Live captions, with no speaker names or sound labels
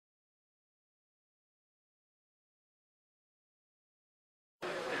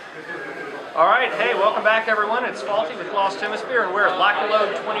All right, hey, welcome back everyone. It's Faultie with Lost Hemisphere, and we're at Lock and Load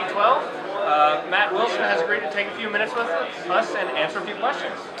 2012. Matt Wilson has agreed to take a few minutes with us and answer a few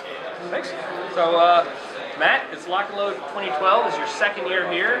questions. Thanks. So, Matt, it's Lock and Load 2012. It's your second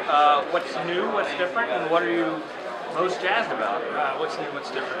year here. What's new, what's different, and what are you most jazzed about? What's new,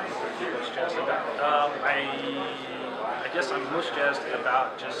 what's different, most jazzed about? I guess I'm most jazzed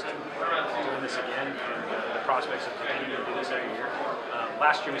about just doing this again and the prospects of continuing to do this every year.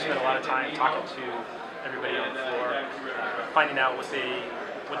 Last year we spent a lot of time talking to everybody on the floor, finding out what they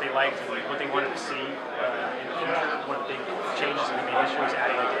liked and what they wanted to see in the future. One of the big changes that we made this year was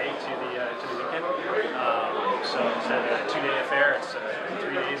adding a day to the weekend. So instead of a 2-day affair, it's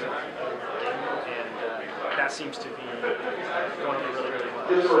 3 days of game, and that seems to be going over really, really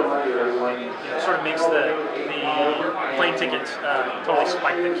well. So, it sort of makes the plane ticket totally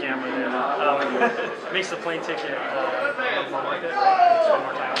spike the camera there. Makes the plane ticket a little more worth it. Spend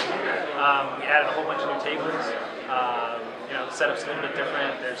more time. We added a whole bunch of new tables. The setup's a little bit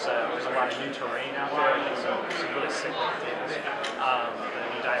different. There's a lot of new terrain out there. Some really sick tables. A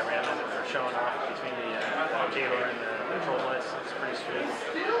new diorama that they're showing off between the Gator and the Troll Blitz. It's pretty sweet.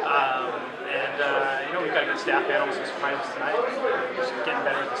 We've got a good staff panel with some surprises tonight. We're just getting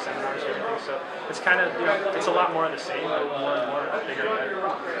better at the seminars and everything. So it's kind of, it's a lot more of the same, but more and more, bigger and better.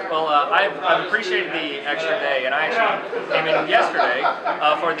 Well, I've appreciated the extra day, and I actually came in yesterday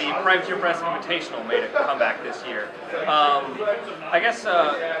for the Privateer Press Invitational made a comeback this year. I guess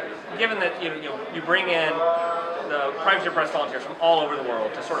given that you bring in the Privateer Press volunteers from all over the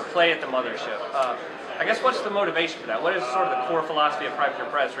world to sort of play at the mothership, I guess what's the motivation for that? What is sort of the core philosophy of Privateer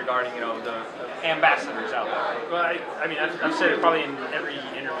Press regarding the ambassadors out there? Well, I've said it probably in every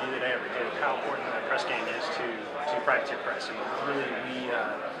interview that I ever did how important the press gang is to Privateer Press. And really,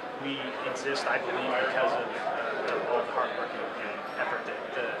 we exist, I believe, because of all the hard work and effort that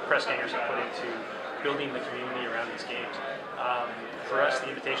the press gangers have put into building the community around these games. For us, the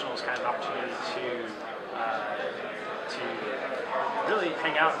Invitational is kind of an opportunity to really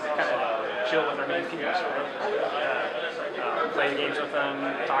hang out and kind of chill with our main peers, play the games with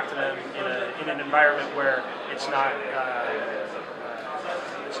them, talk to them in an environment where it's not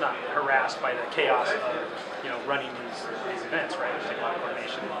harassed by the chaos of running these events. Right, it takes a lot of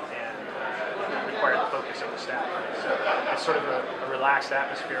coordination and require the focus of the staff. So it's sort of a relaxed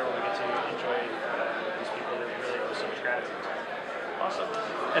atmosphere where we get to enjoy these people that we really owe so much gratitude to. Awesome.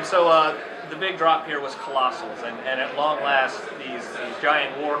 And so the big drop here was Colossals, and at long last, these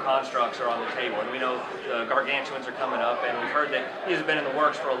giant war constructs are on the table. And we know the Gargantuans are coming up, and we've heard that these have been in the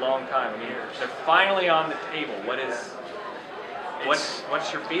works for a long time. I mean, they're finally on the table. What's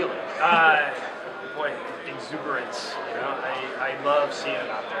your feeling? Boy, exuberance. I love seeing them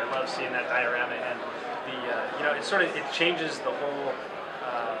out there. I love seeing that diorama, and it changes the whole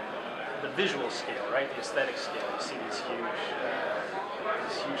the visual scale, right? The aesthetic scale. You see these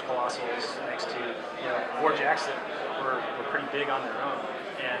huge colossals next to warjacks that were pretty big on their own,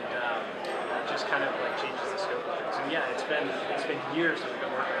 and it just kind of like changes the scope of things. And yeah, it's been years that we've been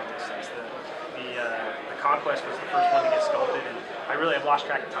working on these things. The Conquest was the first one to get sculpted, and I've lost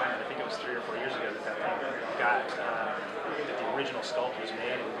track of time. I think it was 3 or 4 years ago that thing got that the original sculpt was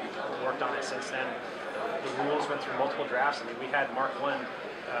made, and we've worked on it since then. The rules went through multiple drafts. I mean, we had Mark I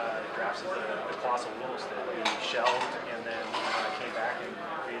drafts of the colossal rules that we shelved and then came back and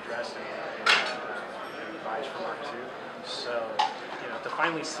readdressed and revised for Mark II. So, to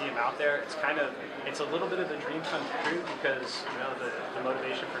finally see him out there, it's a little bit of a dream come true because the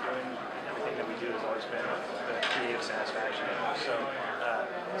motivation for doing everything that we do has always been the creative satisfaction. So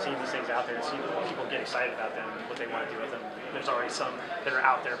seeing these things out there and seeing people get excited about them and what they want to do with them. There's already some that are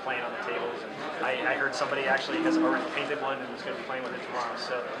out there playing on the tables, and I heard somebody actually has already painted one and is going to be playing with it tomorrow.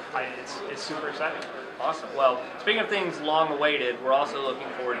 So it's super exciting. Awesome. Well, speaking of things long awaited, we're also looking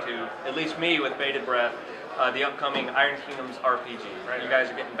forward to, at least me with bated breath, the upcoming Iron Kingdoms RPG. Right? You guys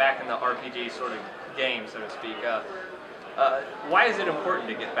are getting back in the RPG sort of game, so to speak. Why is it important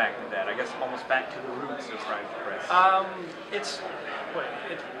to get back to that? I guess almost back to the roots of Privateer Press.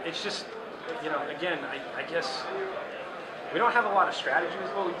 It's just, again, I guess we don't have a lot of strategy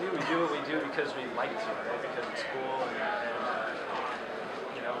with what we do. We do what we do because we like to, right? Because it's cool, and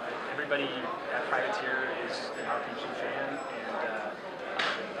everybody at Privateer is an RPG fan,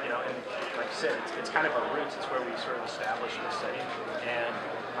 and like you said, it's kind of our roots. It's where we sort of establish the setting, and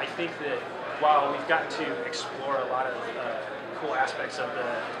I think that while we've gotten to explore a lot of cool aspects of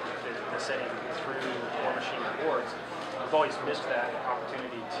the setting through War Machine Rewards, we've always missed that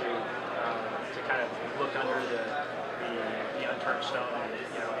opportunity to kind of look under the unturned stone and in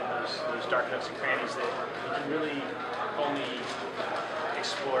those dark nooks and crannies that you can really only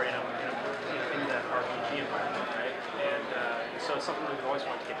explore in that RPG environment, right? And so it's something that we've always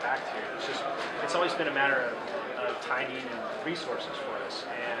wanted to get back to. It's always been a matter of timing and resources for us,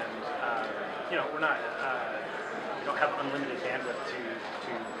 and we're not we don't have unlimited bandwidth to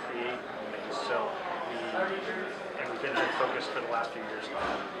create things. So we've been very focused for the last few years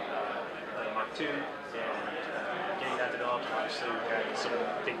on Mark II and getting that developed. Obviously, we had some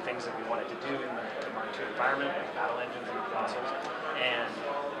big things that we wanted to do in the Mark II environment, with battle engines and consoles, and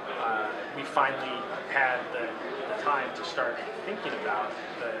we finally had the time to start thinking about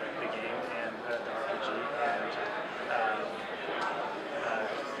the game and the RPG, and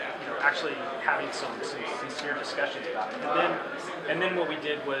actually having some sincere discussions about it. And then what we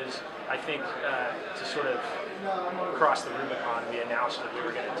did was, I think, to sort of cross the Rubicon, we announced that we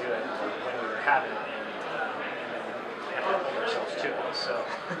were going to do it when we were having it, and then we had to hold ourselves to it.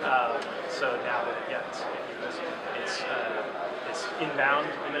 So now that it's inbound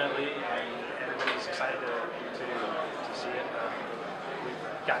imminently, and everybody's excited to see it. We've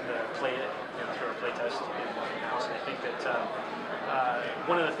gotten to play it through our play test in-house, and I think that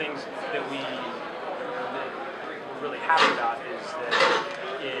one of the things that we're really happy about is that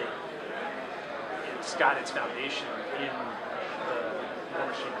it's got its foundation in the War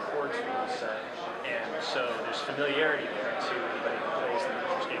Machine Records rule set, and so there's familiarity there to anybody who plays the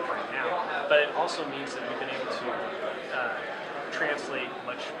War's game right now. But it also means that we've been able to translate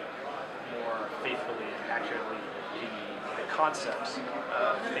much more faithfully and accurately the concepts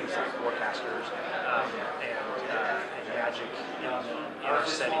of things like warcasters and magic in our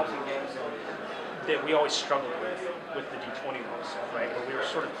setting that we always struggled with the D20 rules, right? Where we were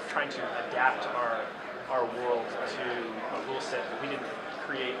sort of trying to adapt our world to a rule set that we didn't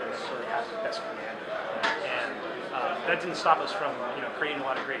create or sort of have the best command of. And that didn't stop us from creating a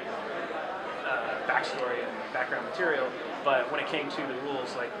lot of great backstory and background material, but when it came to the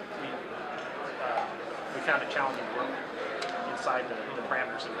rules, like we found it challenging to work inside the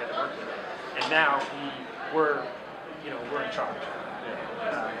parameters that we had to work with. And now we're in charge.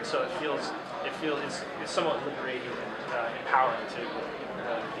 So it feels it's somewhat liberating and empowering to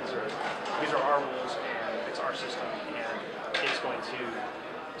these are our rules and it's our system, and it's going to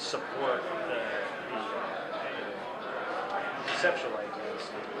support the conceptual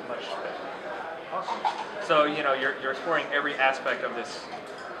ideas much better. Awesome. So you're exploring every aspect of this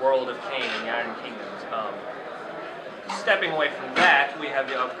world of Kane and the Iron Kingdoms. Stepping away from that, we have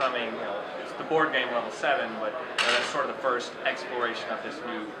the upcoming, it's the board game level 7, but that's sort of the first exploration of this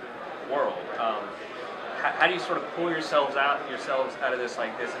new world. How do you sort of pull yourselves out of this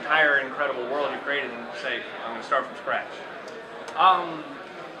this entire incredible world you've created and say, I'm going to start from scratch?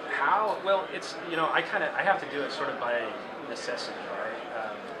 How? Well, it's I have to do it sort of by necessity, right?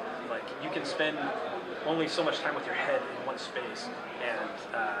 Like you can spend only so much time with your head in one space, and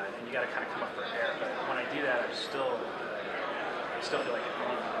you got to kind of come up for air. But when I do that, I still feel like I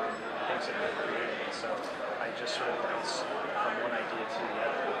need things that are created. So I just sort of bounce from one idea to the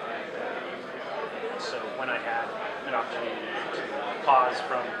other. And so when I had an opportunity to pause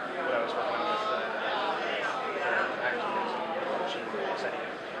from what I was working on with machine setting,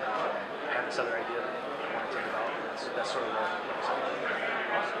 I had this other idea that I wanted to develop. That's sort of what I was awesome.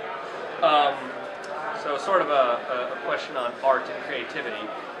 So sort of a question on art and creativity.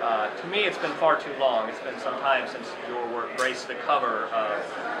 To me, it's been far too long. It's been some time since your work graced the cover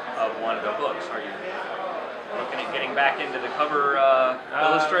of one of the books. Are you looking at getting back into the cover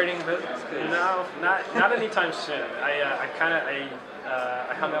illustrating business? No, not anytime soon. I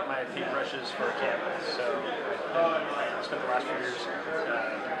hung up my paintbrushes for a canvas. So I spent the last few years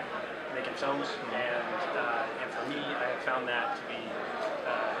making films, and for me, I have found that to be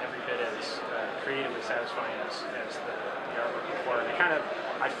every bit as creatively satisfying as the artwork before. And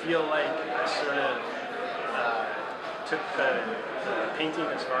I feel like I sort of took the painting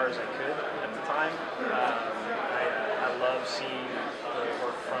as far as I could at the time. I love seeing the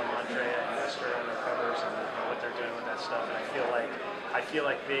work from Andrea and Esther on their covers and what they're doing with that stuff. And I feel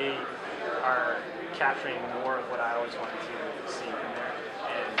like they are capturing more of what I always wanted to see in there.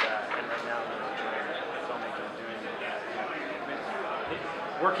 And right now I'm really enjoying the filmmaking and doing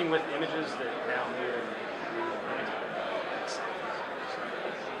working with images that now move.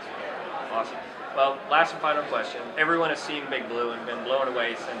 Awesome. Well, last and final question. Everyone has seen Big Blue and been blown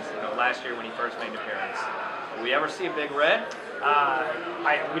away since last year when he first made an appearance. Will we ever see a Big Red?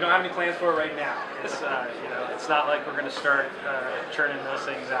 We don't have any plans for it right now. It's it's not like we're going to start churning those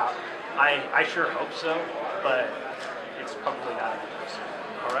things out. I sure hope so, but it's probably not.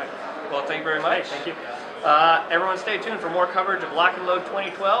 All right. Well, thank you very much. Hey, thank you. Everyone stay tuned for more coverage of Lock and Load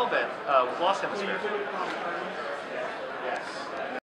 2012 with Lost Hemisphere.